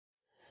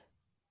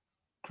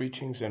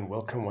Greetings and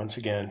welcome once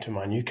again to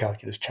my new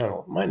calculus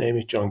channel. My name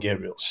is John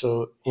Gabriel.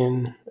 So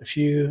in a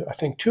few, I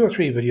think 2 or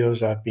 3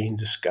 videos, I've been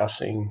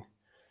discussing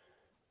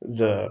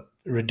the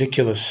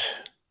ridiculous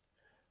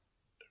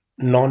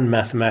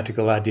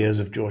non-mathematical ideas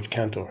of George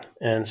Cantor.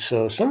 And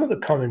so some of the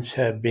comments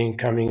have been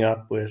coming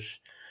up with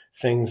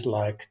things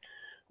like,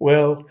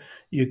 well,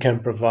 you can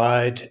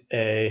provide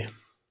a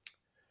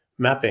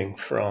mapping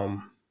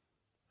from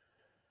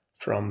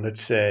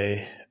let's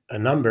say a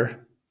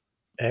number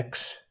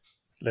x.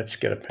 Let's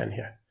get a pen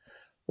here.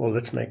 Well,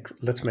 let's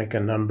make a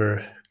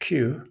number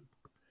q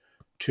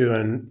to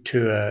an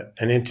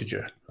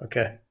integer,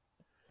 okay?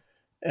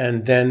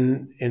 And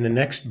then in the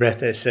next breath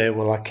they say,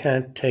 well, I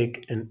can't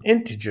take an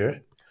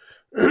integer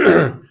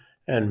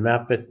and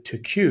map it to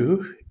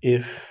q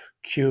if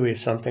q is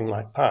something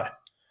like pi.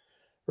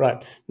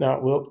 Right,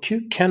 now, well,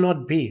 q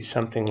cannot be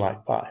something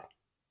like pi.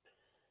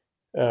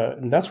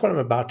 And that's what I'm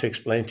about to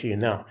explain to you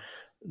now.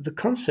 This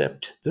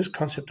concept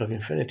of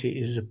infinity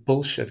is a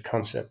bullshit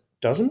concept.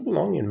 Doesn't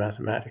belong in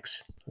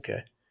mathematics,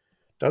 okay?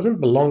 Doesn't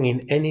belong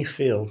in any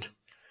field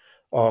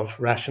of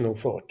rational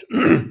thought.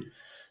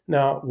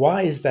 Now,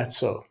 why is that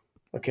so?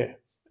 Okay,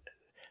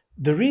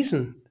 the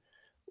reason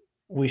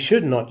we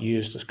should not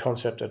use this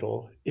concept at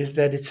all is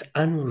that it's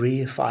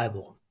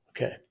unreifiable,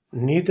 okay?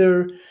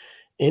 Neither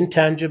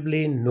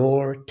intangibly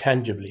nor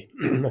tangibly,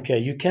 okay?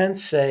 You can't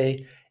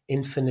say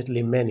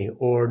infinitely many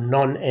or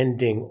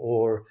non-ending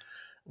or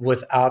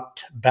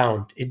without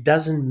bound. It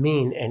doesn't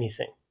mean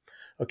anything.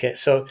 Okay,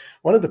 so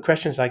one of the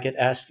questions I get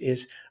asked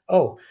is,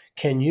 oh,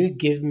 can you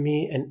give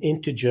me an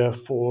integer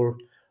for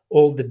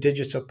all the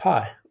digits of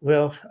pi?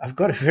 Well, I've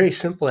got a very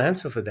simple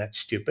answer for that,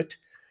 stupid.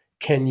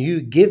 Can you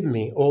give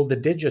me all the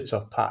digits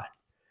of pi?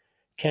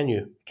 Can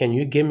you? Can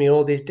you give me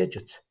all these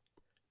digits?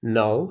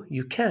 No,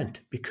 you can't,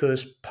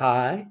 because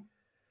pi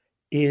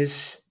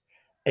is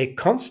a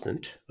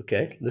constant.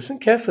 Okay, listen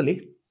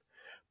carefully.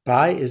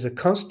 Pi is a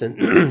constant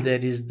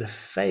that is the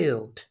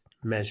failed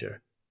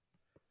measure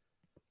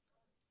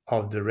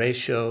of the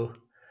ratio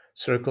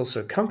circle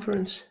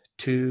circumference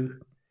to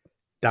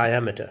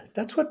diameter.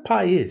 That's what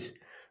pi is,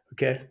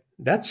 okay?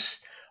 That's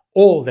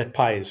all that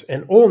pi is.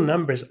 And all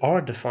numbers are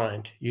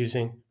defined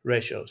using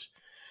ratios.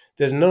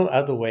 There's no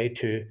other way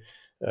to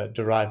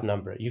derive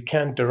number. You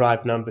can't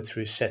derive number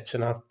through sets,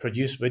 and I've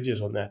produced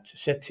videos on that.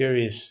 Set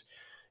theory is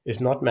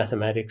not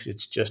mathematics.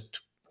 It's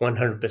just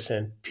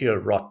 100% pure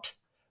rot,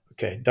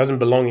 okay? It doesn't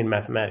belong in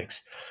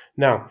mathematics.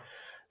 Now,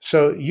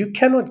 so you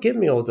cannot give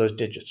me all those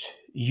digits.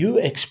 You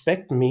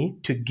expect me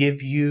to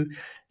give you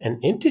an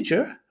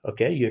integer,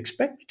 okay? You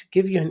expect me to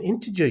give you an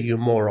integer, you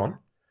moron,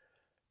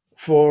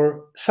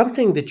 for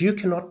something that you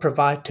cannot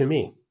provide to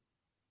me.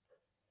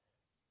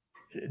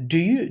 Do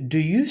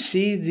you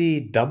see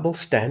the double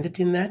standard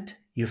in that,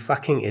 you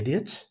fucking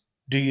idiots?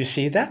 Do you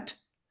see that?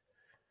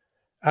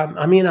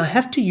 I mean, I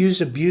have to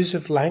use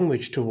abusive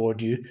language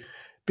toward you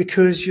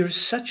because you're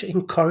such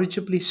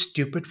incorrigibly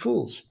stupid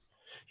fools.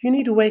 You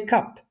need to wake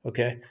up,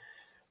 okay?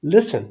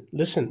 Listen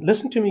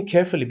to me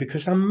carefully,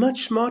 because I'm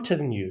much smarter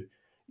than you.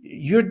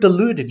 You're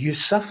deluded. You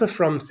suffer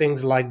from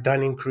things like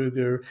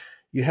Dunning-Kruger.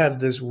 You have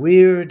this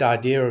weird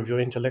idea of your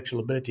intellectual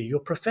ability.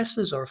 Your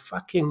professors are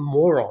fucking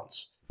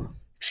morons.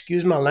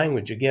 Excuse my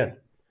language again.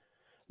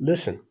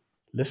 Listen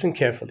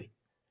carefully.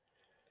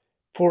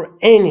 For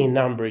any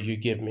number you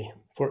give me,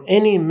 for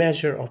any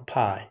measure of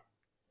pi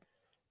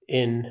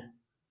in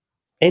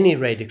any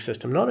radix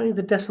system, not only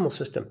the decimal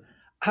system,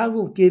 I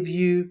will give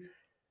you,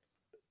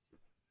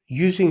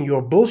 using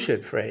your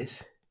bullshit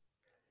phrase,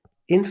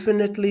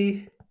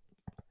 infinitely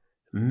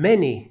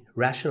many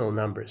rational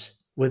numbers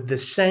with the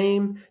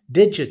same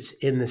digits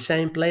in the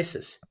same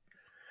places.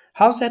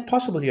 How's that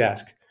possible, you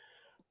ask?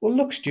 Well,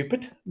 look,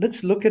 stupid.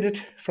 Let's look at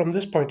it from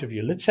this point of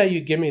view. Let's say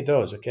you give me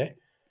those, okay?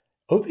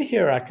 Over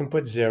here, I can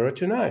put 0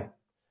 to 9.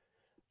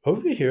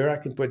 Over here, I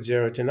can put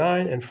 0 to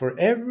 9, and for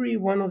every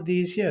one of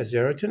these here,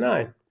 0 to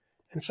 9,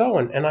 and so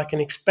on. And I can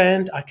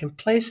expand, I can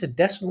place a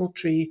decimal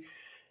tree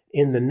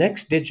in the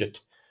next digit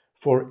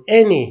for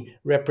any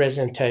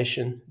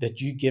representation that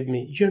you give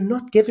me. You're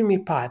not giving me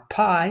pi.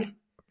 Pi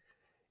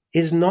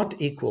is not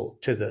equal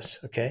to this,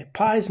 okay?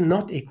 Pi is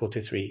not equal to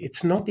 3.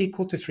 It's not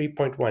equal to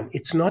 3.1.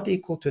 It's not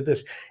equal to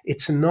this.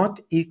 It's not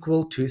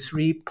equal to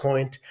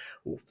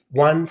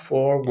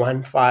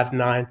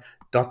 3.14159 ...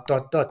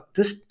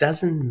 This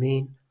doesn't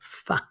mean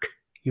fuck,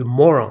 you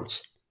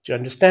morons. Do you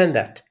understand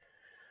that?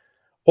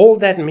 All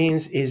that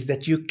means is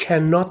that you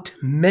cannot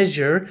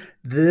measure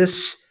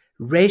this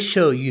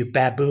ratio, you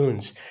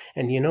baboons.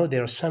 And you know,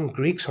 there are some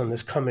Greeks on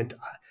this comment.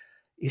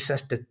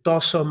 Είσαστε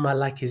τόσο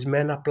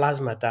μαλακισμένα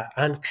πλάσματα.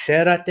 Αν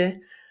ξέρατε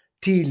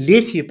τι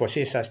ηλίθιοι πως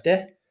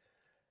είσαστε,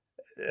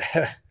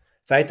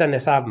 θα ήταν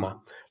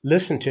θαύμα.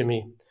 Listen to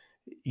me.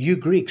 You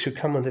Greeks who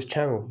come on this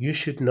channel, you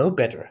should know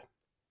better.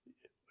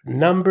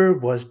 Number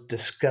was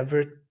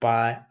discovered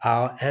by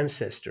our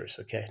ancestors,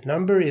 okay?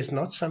 Number is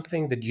not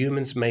something that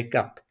humans make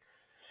up.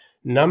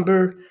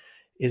 Number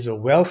is a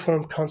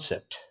well-formed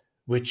concept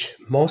which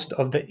most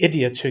of the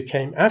idiots who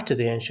came after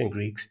the ancient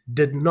Greeks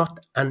did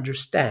not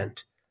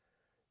understand.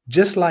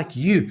 Just like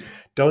you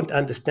don't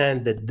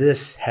understand that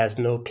this has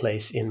no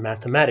place in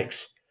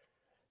mathematics.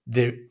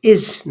 There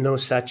is no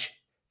such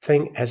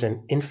thing as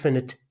an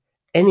infinite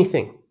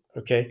anything,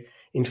 okay?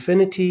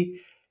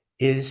 Infinity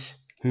is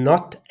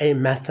not a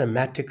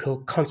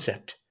mathematical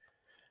concept.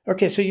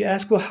 Okay, so you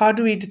ask, well, how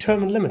do we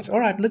determine limits? All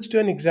right, let's do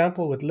an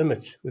example with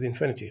limits with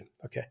infinity.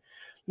 Okay,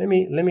 let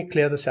me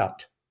clear this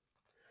out.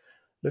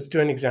 Let's do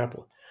an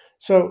example.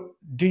 So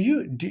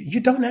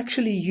you don't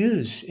actually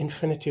use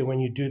infinity when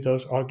you do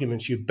those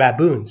arguments, you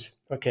baboons.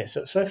 Okay,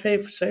 so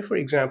say for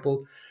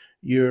example,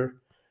 you're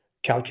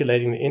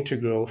calculating the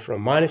integral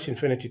from minus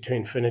infinity to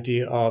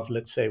infinity of,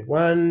 let's say,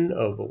 1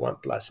 over 1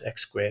 plus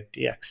x squared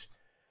dx.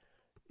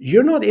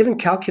 You're not even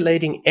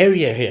calculating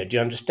area here. Do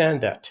you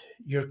understand that?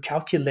 You're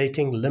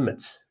calculating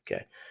limits.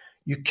 Okay.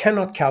 You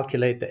cannot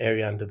calculate the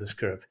area under this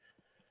curve.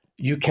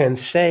 You can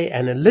say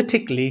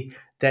analytically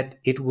that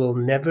it will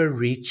never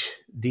reach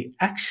the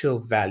actual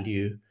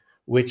value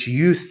which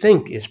you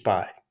think is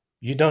pi.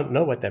 You don't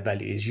know what that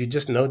value is. You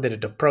just know that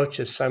it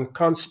approaches some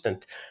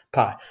constant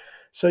pi.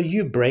 So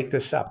you break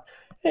this up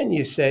and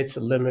you say it's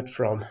a limit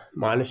from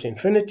minus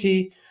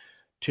infinity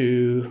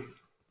to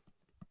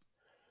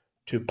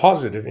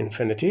positive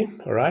infinity,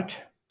 all right?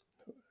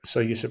 So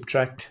you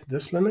subtract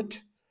this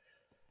limit.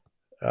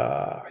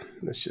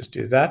 Let's just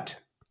do that.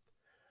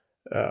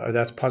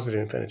 That's positive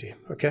infinity,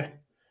 okay?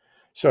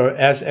 So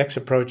as x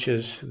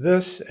approaches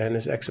this and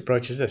as x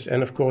approaches this,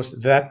 and of course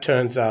that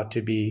turns out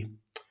to be,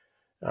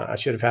 I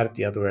should have had it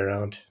the other way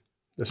around,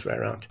 this way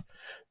around.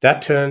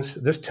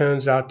 This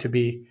turns out to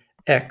be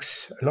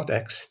x, not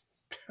x,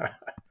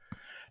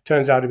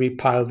 turns out to be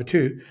pi over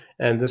 2,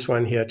 and this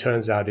one here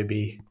turns out to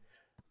be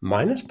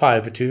minus pi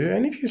over 2,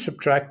 and if you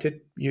subtract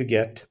it, you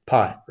get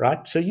pi,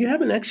 right? So you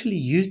haven't actually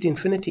used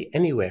infinity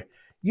anywhere.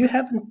 You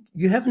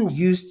haven't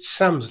used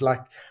sums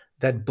like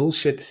that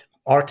bullshit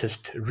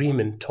artist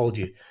Riemann told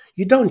you.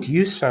 You don't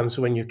use sums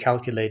when you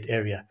calculate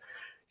area.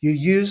 You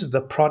use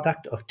the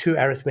product of two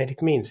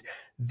arithmetic means.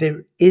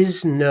 There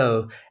is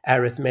no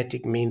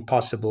arithmetic mean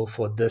possible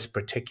for this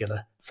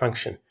particular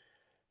function.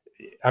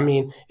 I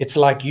mean, it's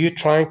like you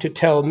trying to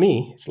tell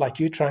me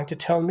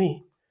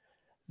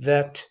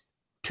that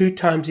 2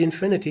 times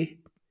infinity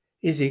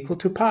is equal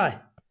to pi.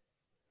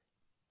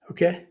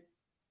 Okay?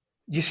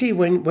 You see,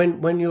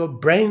 when your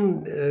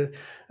brain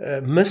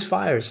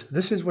misfires,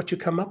 this is what you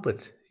come up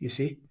with, you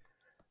see?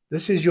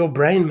 This is your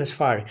brain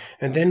misfiring.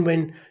 And then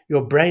when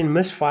your brain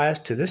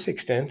misfires to this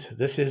extent,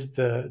 this is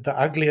the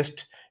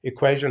ugliest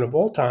equation of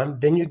all time,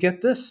 then you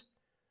get this.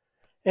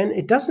 And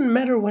it doesn't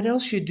matter what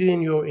else you do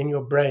in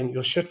your brain,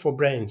 your shitful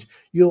brains,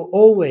 you'll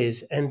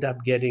always end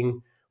up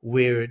getting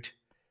weird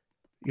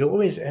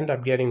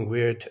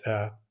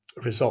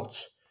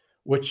results,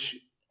 which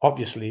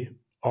obviously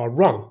are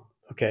wrong.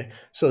 Okay,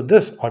 so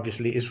this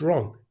obviously is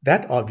wrong.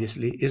 That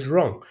obviously is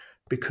wrong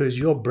because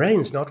your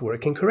brain's not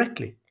working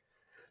correctly.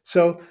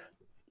 So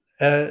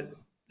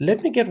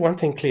let me get one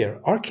thing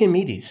clear.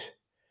 Archimedes,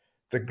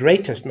 the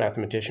greatest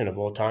mathematician of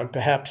all time,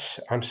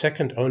 perhaps I'm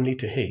second only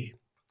to he.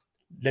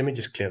 Let me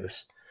just clear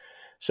this.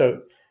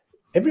 So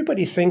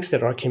everybody thinks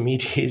that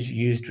Archimedes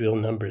used real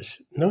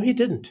numbers. No, he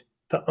didn't.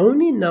 The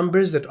only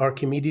numbers that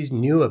Archimedes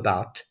knew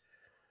about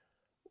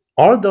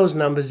are those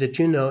numbers that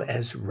you know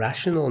as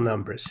rational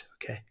numbers,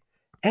 okay?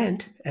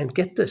 And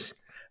get this,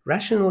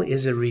 rational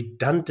is a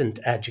redundant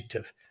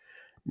adjective.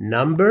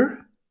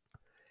 Number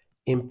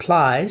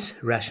implies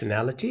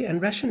rationality,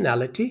 and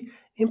rationality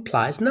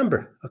implies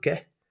number,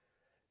 okay?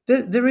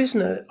 There is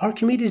no,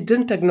 Archimedes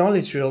didn't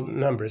acknowledge real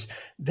numbers.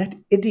 That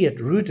idiot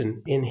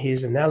Rudin, in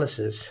his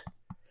analysis,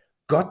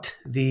 got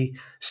the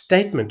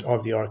statement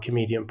of the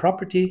Archimedean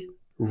property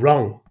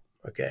wrong,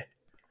 okay?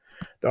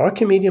 The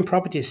Archimedean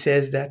property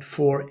says that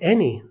for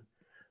any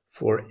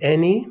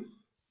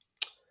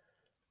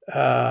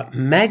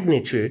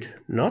magnitude,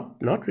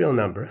 not real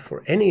number,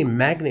 for any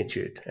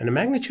magnitude, and a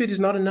magnitude is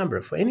not a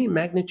number, for any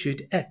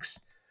magnitude x,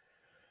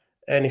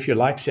 and if you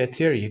like set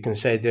theory, you can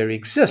say there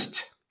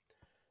exist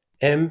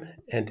m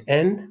and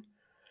n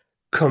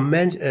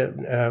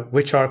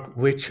which are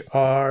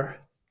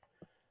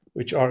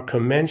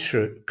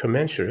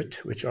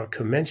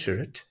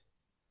commensurate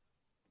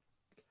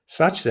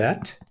such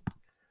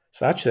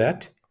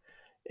that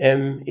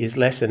m is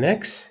less than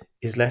x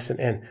is less than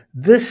n.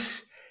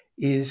 This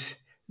is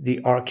the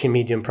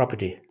Archimedean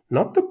property,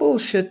 not the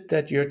bullshit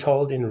that you're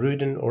told in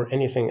Rudin or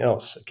anything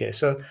else. Okay,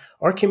 so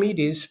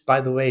Archimedes,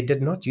 by the way,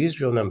 did not use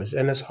real numbers,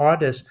 and as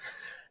hard as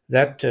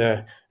that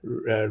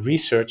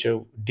researcher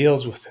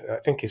deals with, I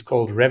think he's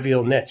called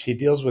Reviel Netz, he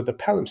deals with the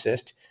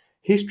palimpsest,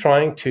 he's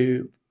trying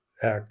to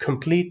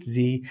complete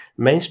the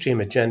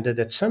mainstream agenda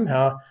that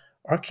somehow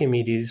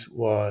Archimedes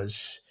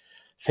was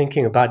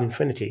thinking about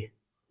infinity.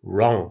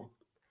 Wrong.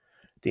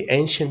 The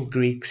ancient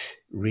Greeks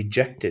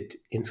rejected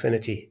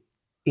infinity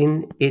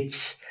in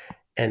its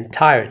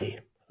entirety.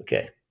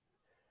 Okay.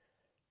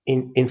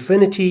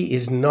 Infinity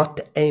is not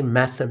a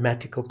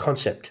mathematical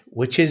concept,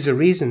 which is the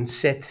reason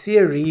set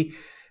theory,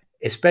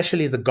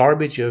 especially the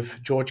garbage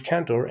of George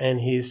Cantor and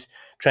his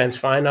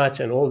transfinites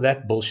and all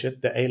that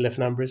bullshit, the Aleph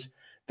numbers,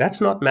 That's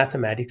not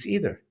mathematics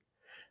either.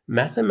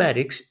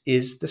 Mathematics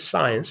is the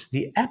science,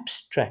 the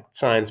abstract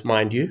science,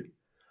 mind you,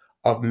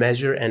 of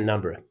measure and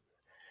number.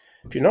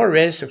 If you're not a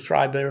Res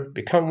subscriber,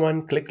 become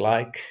one, click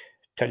like,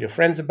 tell your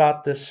friends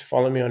about this,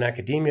 follow me on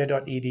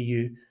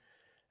academia.edu,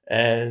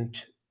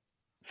 and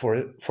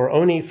for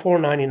only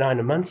 $4.99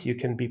 a month, you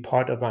can be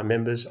part of my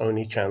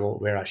members-only channel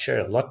where I share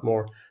a lot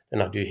more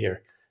than I do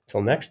here.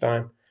 Till next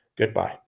time, goodbye.